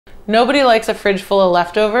Nobody likes a fridge full of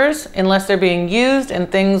leftovers unless they're being used in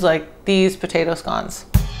things like these potato scones.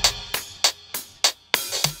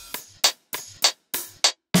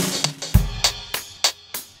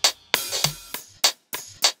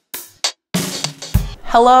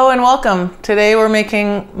 Hello and welcome. Today we're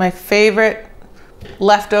making my favorite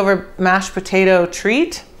leftover mashed potato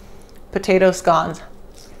treat, potato scones,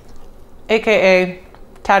 aka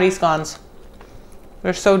Tattie Scones.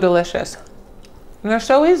 They're so delicious and they're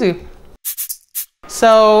so easy.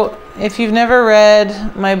 So if you've never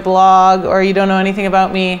read my blog or you don't know anything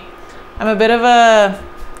about me, I'm a bit of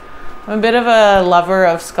a lover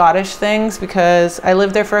of Scottish things because I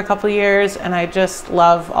lived there for a couple of years and I just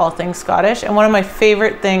love all things Scottish. And one of my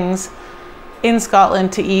favorite things in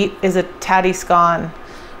Scotland to eat is a Tattie Scone,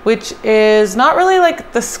 which is not really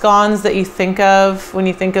like the scones that you think of when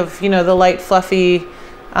you think of, you know, the light fluffy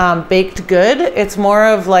baked good. It's more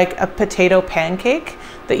of like a potato pancake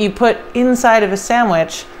that you put inside of a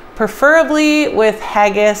sandwich, preferably with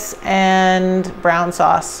haggis and brown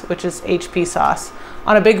sauce, which is HP sauce,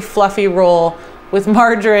 on a big fluffy roll with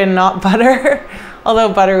margarine, not butter,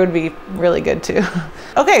 although butter would be really good too.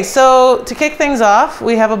 Okay, so to kick things off,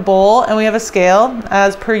 we have a bowl and we have a scale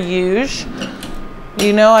as per usual.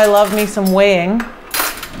 You know I love me some weighing.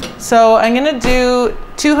 So I'm gonna do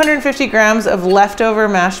 250 grams of leftover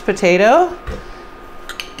mashed potato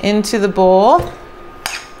into the bowl.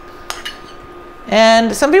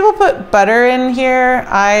 And some people put butter in here.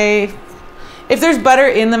 If there's butter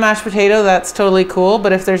in the mashed potato, that's totally cool.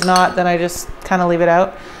 But if there's not, then I just kind of leave it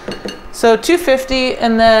out. So 250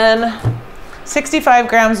 and then 65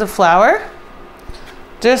 grams of flour,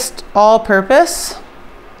 just all purpose.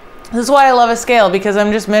 This is why I love a scale, because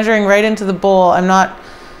I'm just measuring right into the bowl. I'm not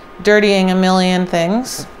dirtying a million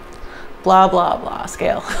things. Blah, blah, blah,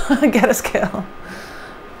 scale. Get a scale.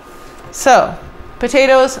 So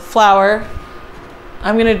potatoes, flour.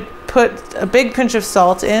 I'm gonna put a big pinch of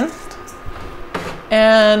salt in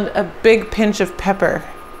and a big pinch of pepper.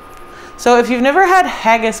 So if you've never had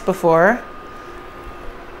haggis before,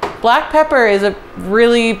 black pepper is a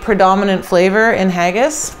really predominant flavor in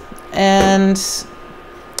haggis, and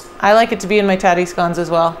I like it to be in my Tattie Scones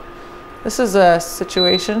as well. This is a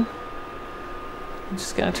situation. I'm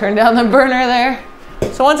just gonna turn down the burner there.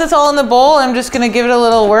 So once it's all in the bowl, I'm just gonna give it a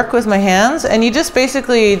little work with my hands, and you just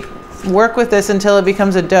basically work with this until it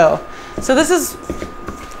becomes a dough. So this is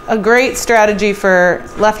a great strategy for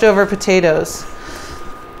leftover potatoes,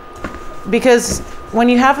 because when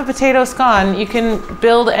you have a potato scone, you can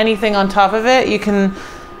build anything on top of it. You can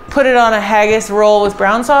put it on a haggis roll with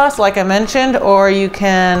brown sauce, like I mentioned, or you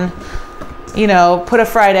can, you know, put a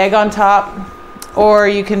fried egg on top, or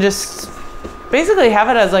you can just basically have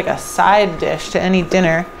it as like a side dish to any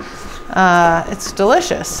dinner. It's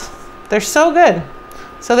delicious. They're so good.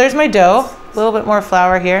 So there's my dough, a little bit more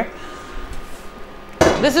flour here.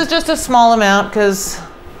 This is just a small amount because,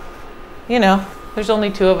 you know, there's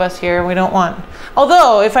only two of us here. We don't want,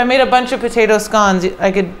 although if I made a bunch of potato scones,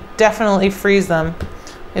 I could definitely freeze them.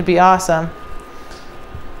 It'd be awesome.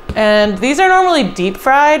 And these are normally deep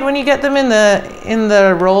fried when you get them in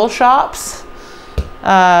the roll shops.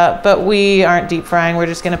 But we aren't deep frying. We're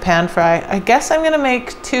just gonna pan fry. I guess I'm gonna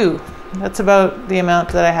make two. That's about the amount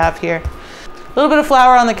that I have here. A little bit of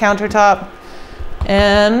flour on the countertop,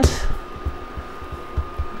 and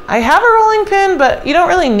I have a rolling pin, but you don't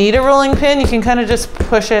really need a rolling pin. You can kind of just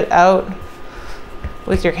push it out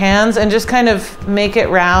with your hands and just kind of make it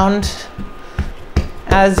round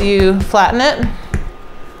as you flatten it,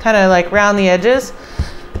 kind of like round the edges.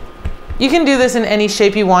 You can do this in any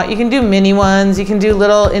shape you want. You can do mini ones, you can do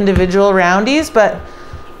little individual roundies, but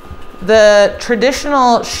the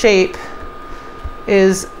traditional shape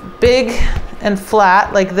is big and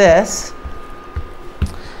flat like this.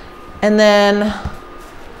 And then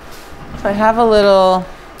if I have a little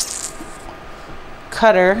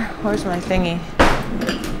cutter, where's my thingy?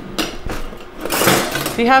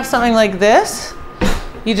 If you have something like this,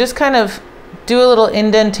 you just kind of do a little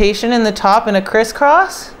indentation in the top in a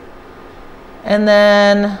crisscross, and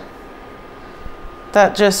then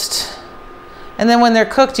that just, and then when they're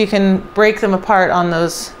cooked, you can break them apart on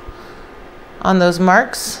those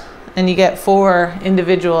marks, and you get 4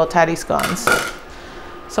 individual Tattie Scones.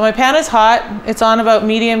 So my pan is hot. It's on about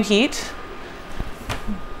medium heat.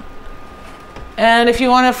 And if you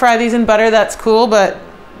want to fry these in butter, that's cool, but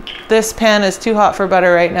this pan is too hot for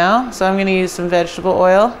butter right now, so I'm going to use some vegetable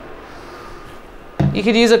oil. You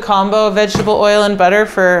could use a combo of vegetable oil and butter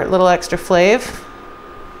for a little extra flav.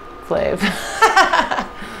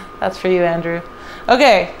 That's for you, Andrew.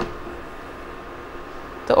 Okay.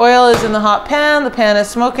 The oil is in the hot pan. The pan is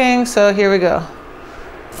smoking, so here we go.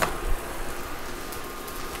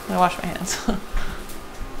 I wash my hands.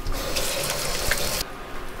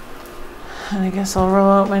 And I guess I'll roll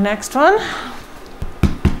out my next one.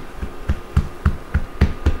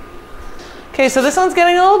 Okay, so this one's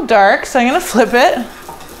getting a little dark, so I'm gonna flip it.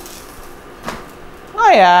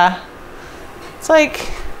 Oh yeah. It's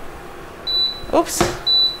like, oops.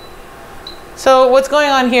 So what's going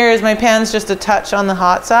on here is my pan's just a touch on the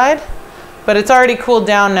hot side, but it's already cooled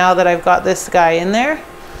down now that I've got this guy in there.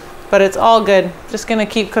 But it's all good. Just gonna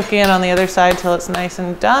keep cooking it on the other side till it's nice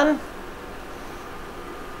and done.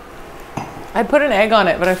 I'd put an egg on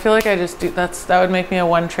it, but I feel like I just do, that would make me a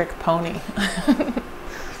one-trick pony.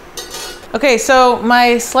 Okay, so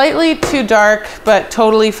my slightly too dark but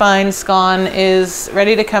totally fine scone is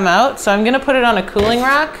ready to come out. So I'm gonna put it on a cooling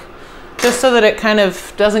rack just so that it kind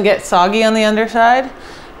of doesn't get soggy on the underside.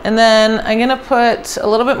 And then I'm gonna put a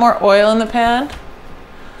little bit more oil in the pan.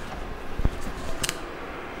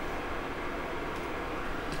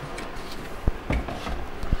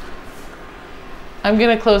 I'm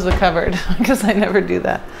gonna close the cupboard because I never do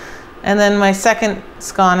that. And then my second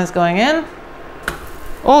scone is going in.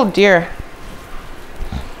 Oh dear.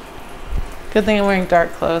 Good thing I'm wearing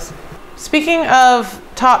dark clothes. Speaking of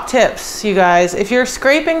top tips, you guys, if you're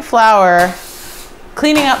scraping flour,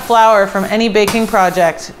 cleaning up flour from any baking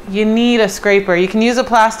project, you need a scraper. You can use a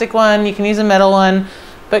plastic one, you can use a metal one,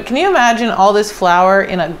 but can you imagine all this flour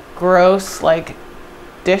in a gross, like,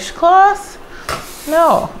 dishcloth?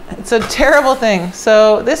 No, it's a terrible thing.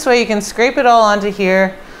 So this way you can scrape it all onto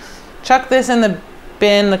here, chuck this in the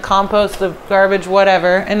bin, the compost, the garbage,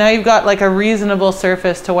 whatever, and now you've got like a reasonable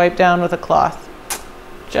surface to wipe down with a cloth.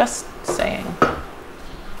 Just saying.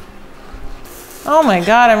 Oh my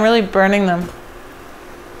God, I'm really burning them.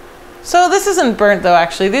 So this isn't burnt though,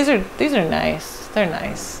 actually. These are nice. They're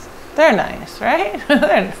nice. They're nice, right?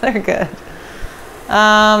 they're good.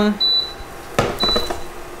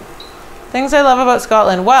 Things I love about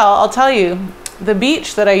Scotland. Well, I'll tell you, the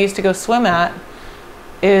beach that I used to go swim at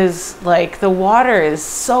is like, the water is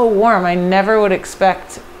so warm. I never would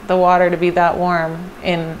expect the water to be that warm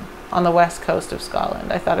on the west coast of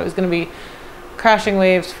Scotland. I thought it was going to be crashing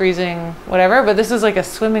waves, freezing, whatever, but this is like a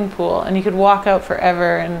swimming pool and you could walk out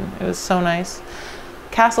forever and it was so nice.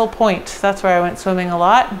 Castle Point, that's where I went swimming a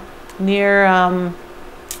lot. Near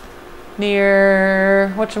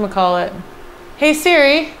whatchamacallit. Hey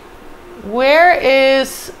Siri, where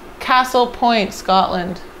is Castle Point,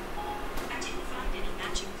 Scotland?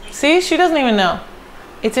 See, she doesn't even know.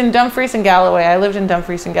 It's in Dumfries and Galloway. I lived in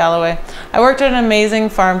Dumfries and Galloway. I worked at an amazing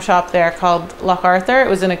farm shop there called Loch Arthur. It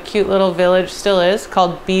was in a cute little village, still is,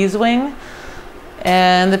 called Beeswing.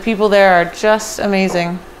 And the people there are just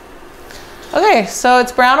amazing. Okay, so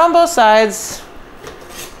it's brown on both sides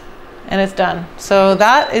and it's done. So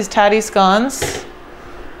that is Tattie Scones.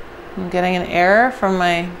 I'm getting an error from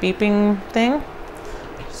my beeping thing.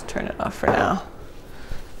 Just turn it off for now.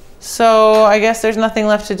 So I guess there's nothing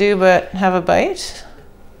left to do but have a bite.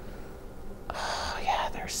 Oh yeah,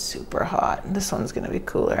 they're super hot. This one's gonna be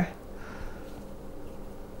cooler.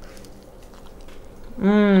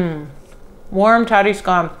 Warm Tattie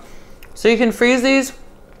scone. So you can freeze these.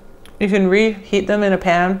 You can reheat them in a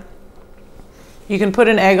pan. You can put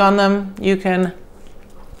an egg on them. You can,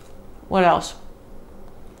 what else?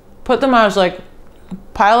 Put them as like,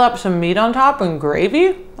 pile up some meat on top and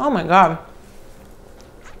gravy. Oh my God.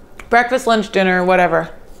 Breakfast, lunch, dinner, whatever.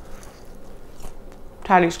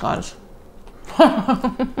 Tattie scones.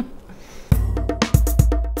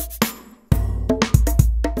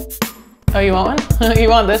 Oh, you want one? You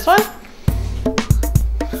want this one?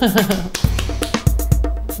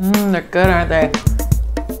 They're good, aren't they?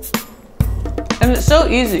 And it's so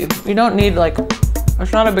easy. You don't need like,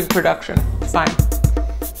 it's not a big production. It's fine.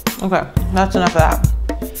 Okay, that's enough of that.